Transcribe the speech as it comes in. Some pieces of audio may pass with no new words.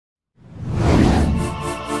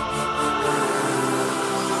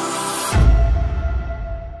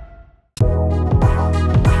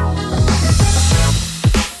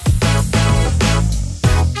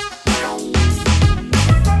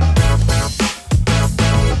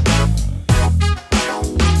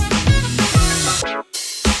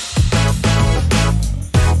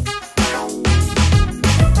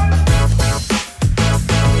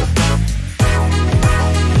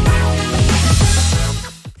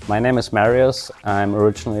My name is Marius. I'm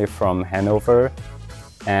originally from Hanover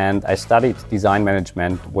and I studied design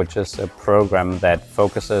management, which is a program that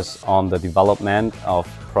focuses on the development of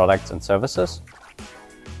products and services.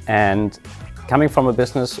 And coming from a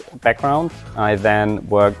business background, I then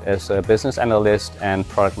worked as a business analyst and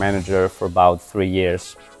product manager for about 3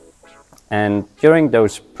 years. And during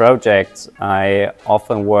those projects, I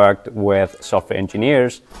often worked with software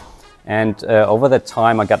engineers. And over that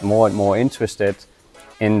time, I got more and more interested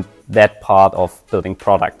in that part of building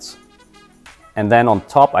products. And then on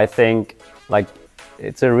top, I think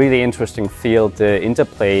it's a really interesting field, the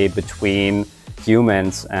interplay between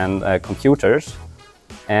humans and computers.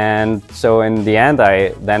 And so in the end, I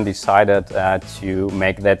then decided to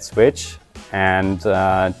make that switch and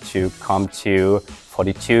to come to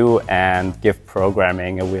 42 and give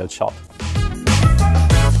programming a real shot.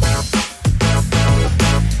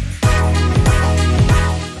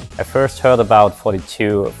 I first heard about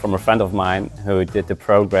 42 from a friend of mine who did the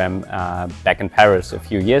program back in Paris a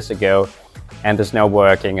few years ago and is now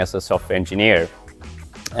working as a software engineer.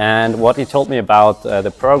 And what he told me about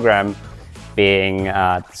the program being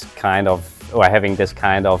having this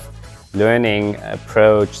kind of learning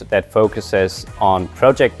approach that focuses on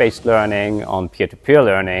project-based learning, on peer-to-peer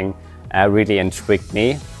learning, really intrigued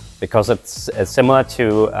me because it's similar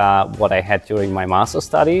to what I had during my master's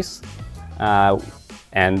studies.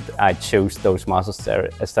 And I chose those master's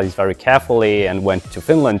studies very carefully and went to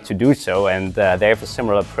Finland to do so. And they have a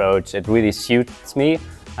similar approach. It really suits me,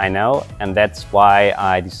 I know, and that's why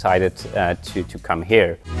I decided to come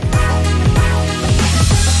here.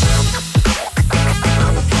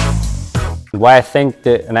 I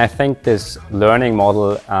think this learning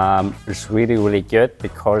model is really good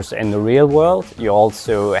because in the real world you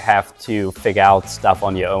also have to figure out stuff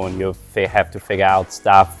on your own. You have to figure out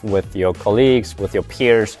stuff with your colleagues, with your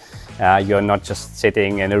peers. You're not just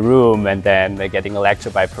sitting in a room and then getting a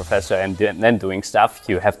lecture by a professor and then doing stuff.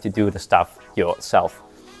 You have to do the stuff yourself.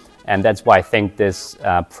 And that's why I think this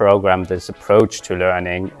program, this approach to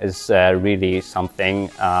learning is really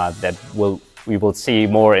something that we will see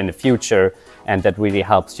more in the future, and that really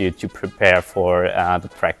helps you to prepare for the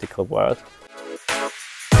practical world.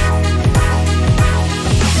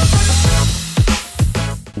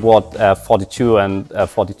 What 42 and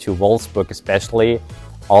 42 Wolfsburg especially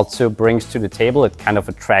also brings to the table, it kind of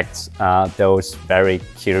attracts those very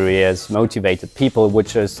curious, motivated people,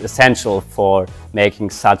 which is essential for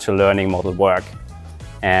making such a learning model work.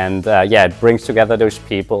 And it brings together those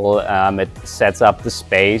people, it sets up the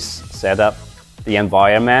space, the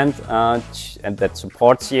environment and that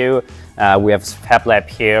supports you. We have a Fab Lab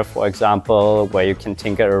here, for example, where you can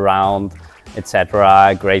tinker around, etc.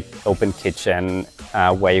 A great open kitchen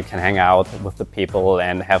where you can hang out with the people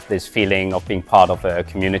and have this feeling of being part of a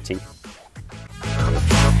community.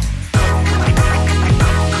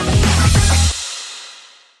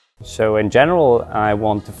 So in general, I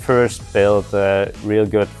want to first build a real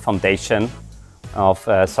good foundation of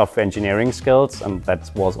software engineering skills, and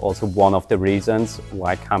that was also one of the reasons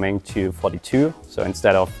why coming to 42. So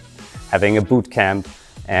instead of having a boot camp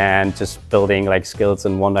and just building skills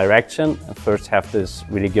in one direction, I first have this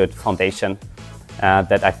really good foundation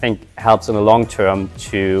that I think helps in the long term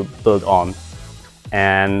to build on.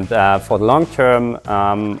 And for the long term,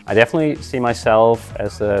 I definitely see myself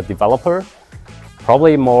as a developer,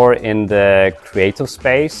 probably more in the creative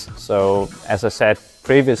space. So as I said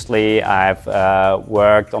previously, I've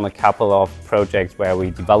worked on a couple of projects where we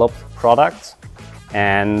developed products,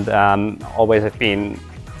 and always have been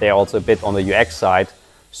there also a bit on the UX side.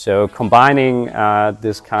 So combining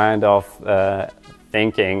this kind of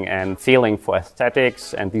thinking and feeling for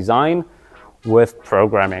aesthetics and design with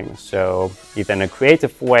programming. So either in a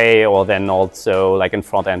creative way or then also in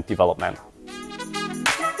front-end development.